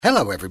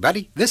Hello,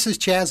 everybody. This is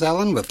Chaz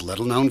Allen with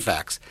Little Known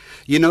Facts.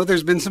 You know,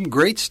 there's been some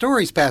great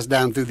stories passed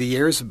down through the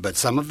years, but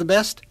some of the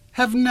best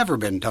have never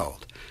been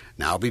told.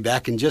 Now, I'll be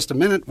back in just a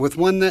minute with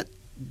one that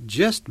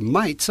just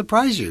might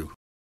surprise you.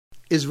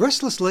 Is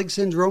restless leg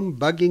syndrome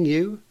bugging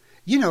you?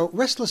 You know,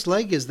 restless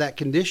leg is that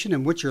condition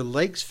in which your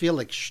legs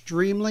feel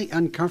extremely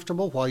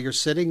uncomfortable while you're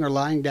sitting or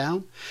lying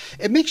down.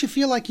 It makes you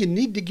feel like you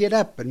need to get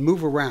up and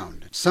move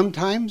around.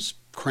 Sometimes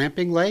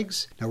cramping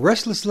legs. Now,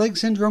 restless leg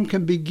syndrome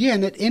can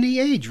begin at any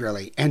age,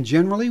 really, and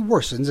generally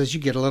worsens as you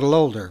get a little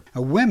older.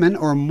 Now, women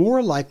are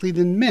more likely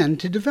than men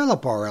to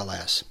develop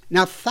RLS.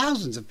 Now,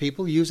 thousands of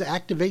people use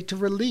Activate to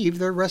relieve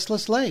their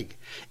restless leg.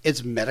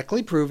 It's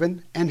medically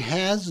proven and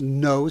has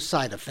no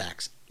side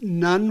effects.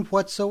 None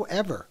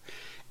whatsoever.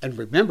 And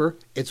remember,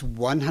 it's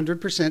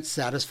 100%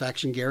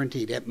 satisfaction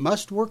guaranteed. It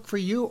must work for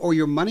you or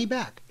your money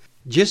back.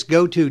 Just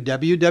go to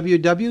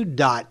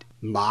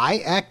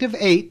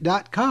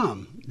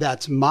www.myactive8.com.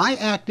 That's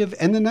myactive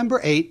and the number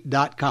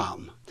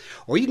 8.com.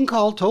 Or you can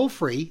call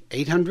toll-free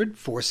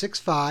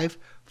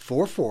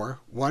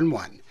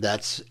 800-465-4411.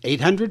 That's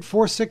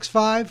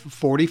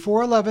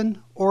 800-465-4411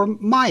 or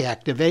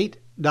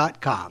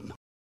myactive8.com.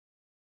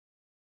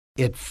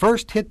 It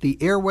first hit the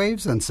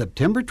airwaves on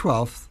September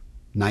 12th,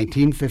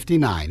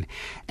 1959,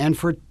 and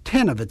for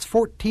 10 of its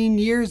 14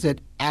 years,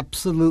 it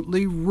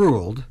absolutely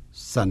ruled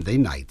Sunday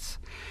nights.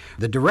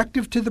 The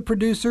directive to the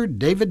producer,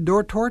 David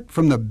Dortort,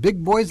 from the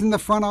big boys in the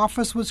front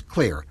office was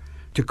clear: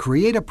 to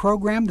create a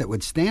program that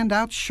would stand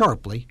out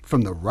sharply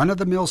from the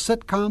run-of-the-mill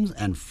sitcoms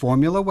and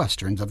formula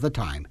westerns of the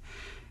time.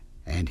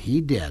 And he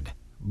did.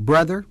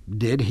 Brother,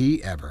 did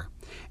he ever.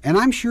 And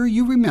I'm sure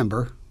you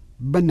remember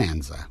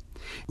Bonanza.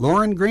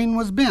 Lauren Green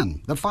was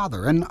Ben, the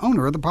father and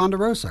owner of the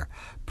Ponderosa.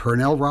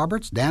 Pernell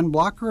Roberts, Dan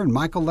Blocker, and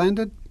Michael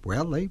Landon,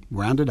 well, they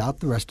rounded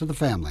out the rest of the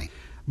family.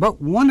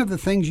 But one of the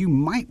things you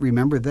might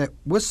remember that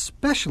was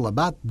special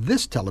about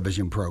this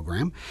television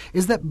program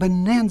is that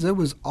Bonanza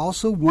was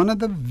also one of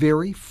the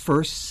very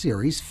first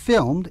series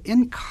filmed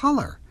in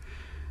color.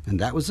 And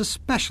that was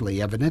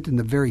especially evident in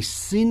the very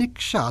scenic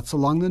shots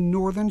along the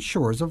northern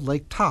shores of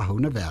Lake Tahoe,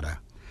 Nevada.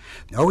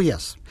 Oh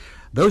yes,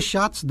 those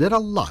shots did a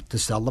lot to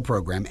sell the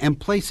program and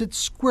place it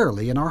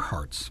squarely in our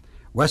hearts.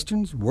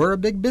 Westerns were a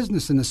big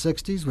business in the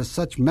 60s with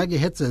such mega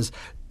hits as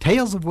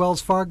Tales of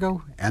Wells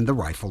Fargo and The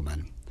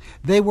Rifleman.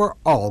 They were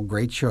all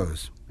great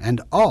shows,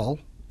 and all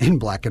in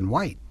black and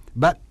white.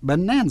 But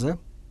Bonanza,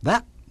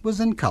 that was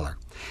in color.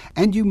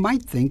 And you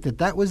might think that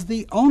that was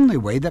the only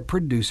way that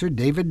producer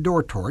David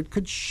Dortort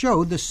could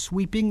show the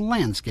sweeping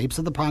landscapes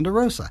of the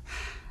Ponderosa.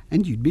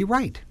 And you'd be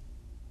right.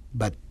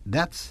 But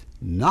that's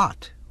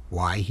not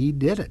why he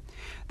did it.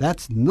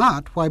 That's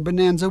not why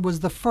Bonanza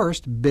was the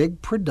first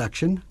big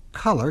production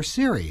color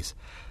series.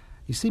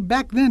 You see,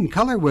 back then,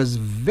 color was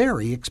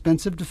very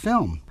expensive to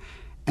film.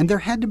 And there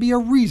had to be a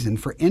reason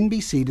for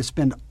NBC to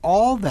spend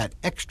all that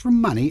extra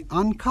money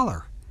on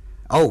color.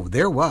 Oh,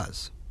 there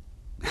was.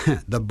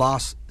 The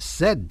boss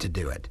said to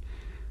do it.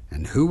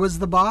 And who was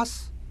the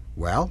boss?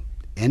 Well,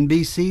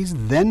 NBC's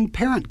then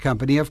parent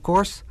company, of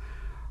course,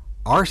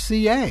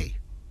 RCA.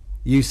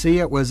 You see,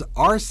 it was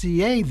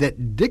RCA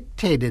that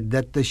dictated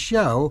that the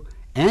show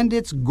and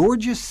its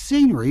gorgeous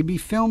scenery be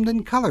filmed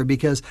in color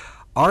because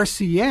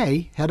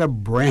RCA had a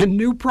brand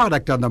new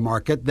product on the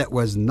market that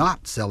was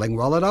not selling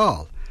well at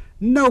all.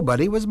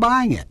 Nobody was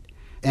buying it.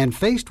 And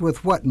faced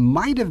with what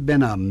might have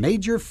been a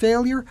major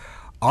failure,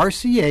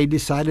 RCA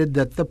decided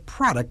that the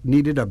product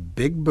needed a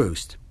big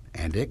boost,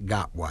 and it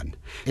got one.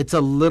 It's a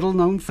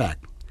little-known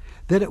fact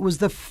that it was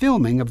the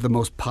filming of the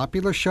most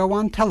popular show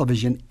on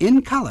television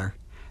in color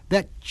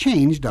that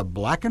changed a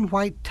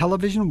black-and-white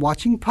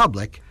television-watching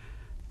public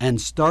and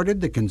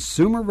started the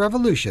consumer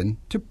revolution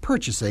to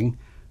purchasing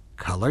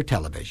color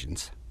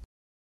televisions.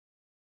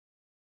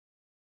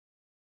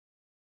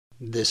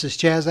 This is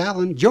Chaz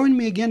Allen. Join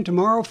me again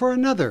tomorrow for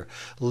another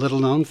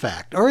little-known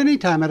fact, or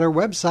anytime at our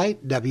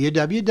website,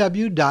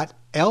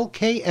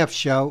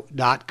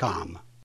 www.lkfshow.com.